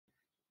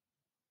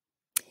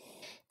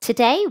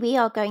Today we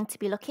are going to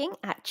be looking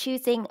at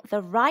choosing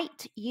the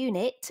right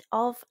unit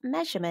of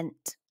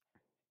measurement.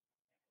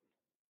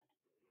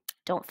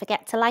 Don't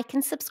forget to like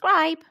and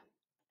subscribe.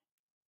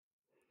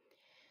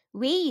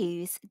 We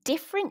use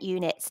different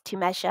units to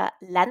measure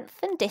length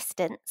and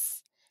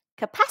distance,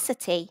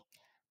 capacity,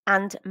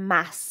 and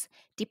mass,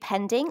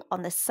 depending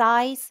on the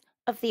size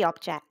of the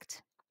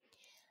object.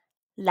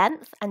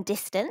 Length and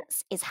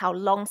distance is how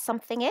long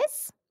something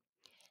is.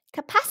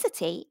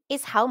 Capacity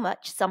is how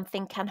much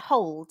something can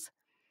hold.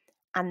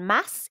 And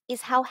mass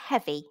is how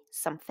heavy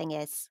something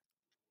is.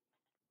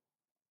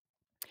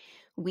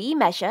 We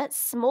measure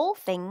small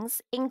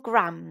things in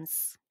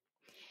grams.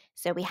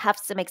 So we have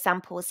some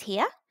examples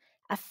here.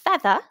 A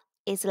feather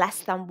is less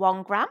than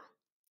 1 gram.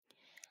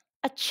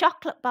 A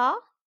chocolate bar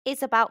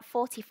is about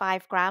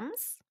 45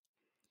 grams.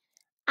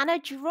 And a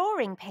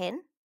drawing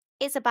pin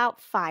is about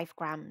 5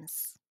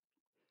 grams.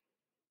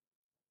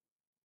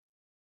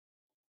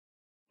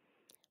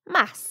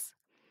 Mass.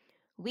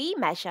 We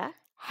measure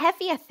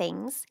heavier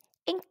things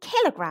in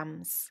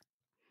kilograms.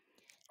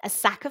 A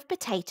sack of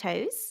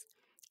potatoes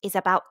is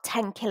about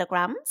 10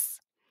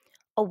 kilograms.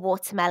 A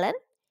watermelon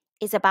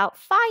is about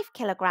 5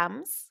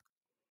 kilograms.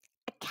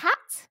 A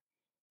cat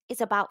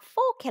is about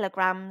 4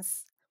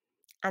 kilograms,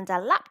 and a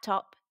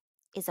laptop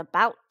is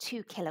about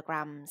 2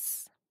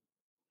 kilograms.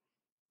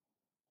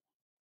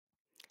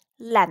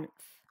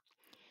 Length.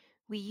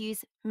 We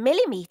use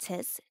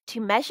millimeters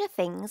to measure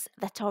things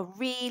that are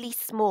really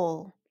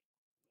small.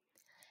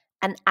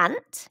 An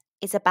ant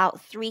is about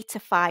 3 to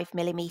 5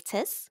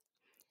 millimeters.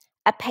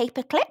 A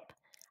paperclip,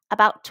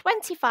 about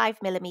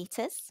 25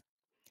 millimeters.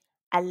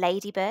 A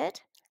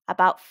ladybird,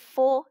 about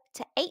 4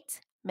 to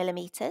 8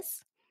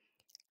 millimeters.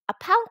 A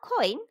pound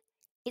coin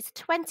is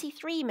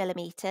 23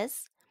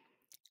 millimeters,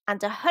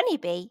 and a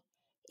honeybee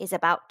is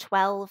about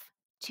 12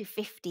 to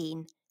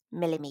 15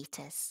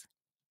 millimeters.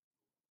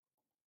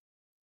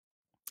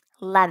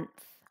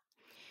 Length.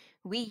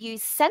 We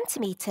use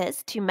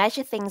centimeters to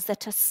measure things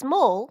that are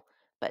small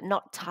but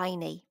not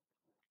tiny.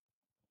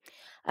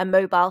 A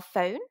mobile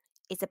phone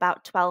is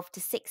about 12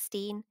 to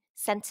 16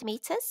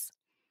 centimeters.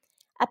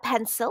 A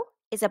pencil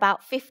is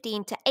about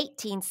 15 to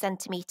 18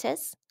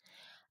 centimeters.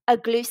 A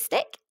glue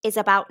stick is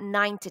about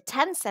 9 to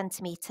 10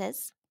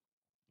 centimeters.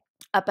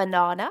 A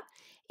banana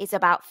is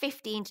about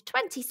 15 to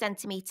 20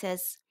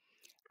 centimeters.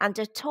 And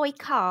a toy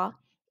car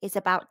is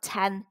about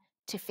 10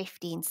 to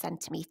 15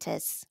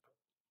 centimeters.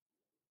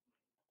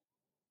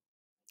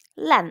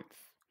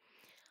 Length.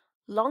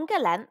 Longer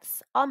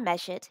lengths are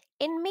measured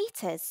in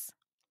meters.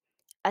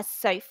 A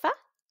sofa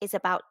is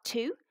about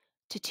 2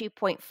 to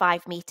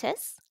 2.5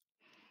 meters.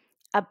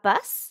 A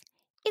bus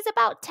is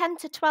about 10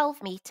 to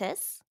 12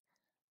 meters.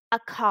 A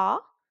car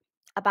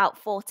about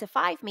 4 to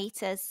 5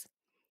 meters.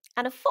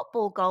 And a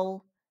football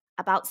goal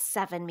about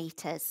 7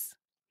 meters.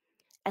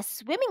 A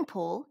swimming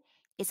pool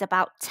is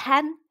about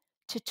 10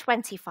 to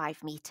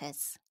 25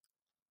 meters.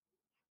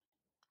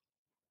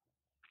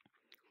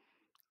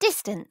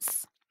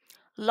 Distance.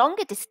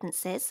 Longer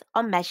distances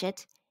are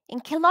measured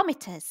in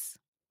kilometres.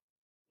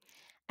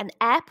 An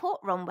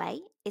airport runway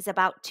is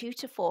about 2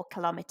 to 4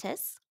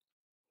 kilometres.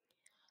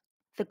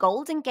 The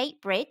Golden Gate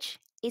Bridge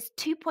is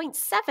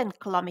 2.7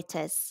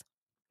 kilometres.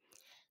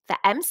 The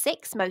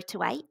M6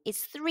 motorway is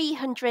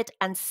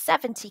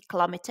 370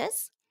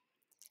 kilometres.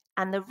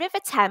 And the River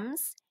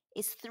Thames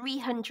is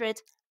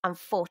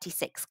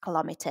 346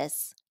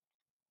 kilometres.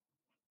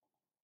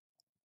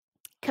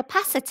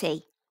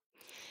 Capacity.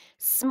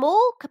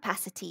 Small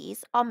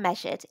capacities are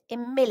measured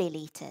in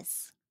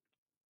millilitres.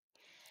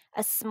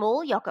 A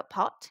small yogurt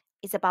pot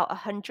is about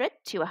 100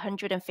 to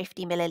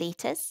 150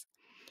 millilitres.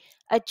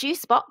 A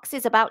juice box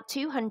is about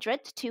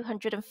 200 to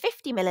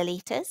 250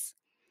 millilitres.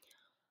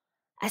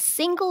 A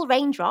single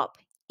raindrop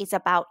is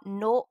about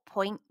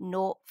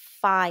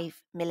 0.05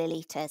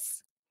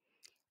 millilitres.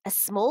 A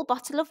small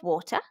bottle of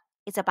water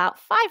is about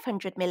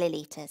 500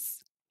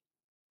 millilitres.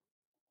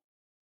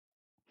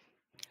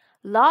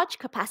 Large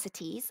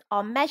capacities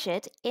are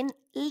measured in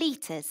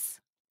litres.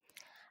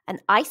 An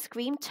ice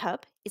cream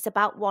tub is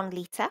about 1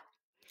 litre.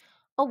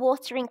 A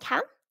watering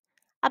can,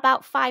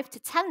 about 5 to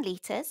 10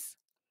 litres.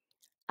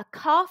 A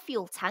car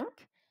fuel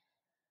tank,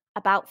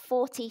 about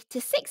 40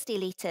 to 60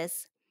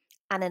 litres.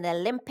 And an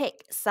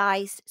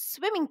Olympic-sized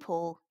swimming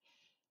pool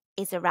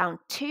is around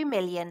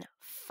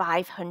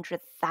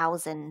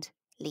 2,500,000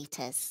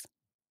 litres.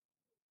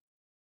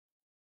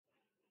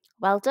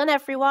 Well done,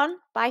 everyone.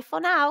 Bye for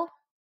now.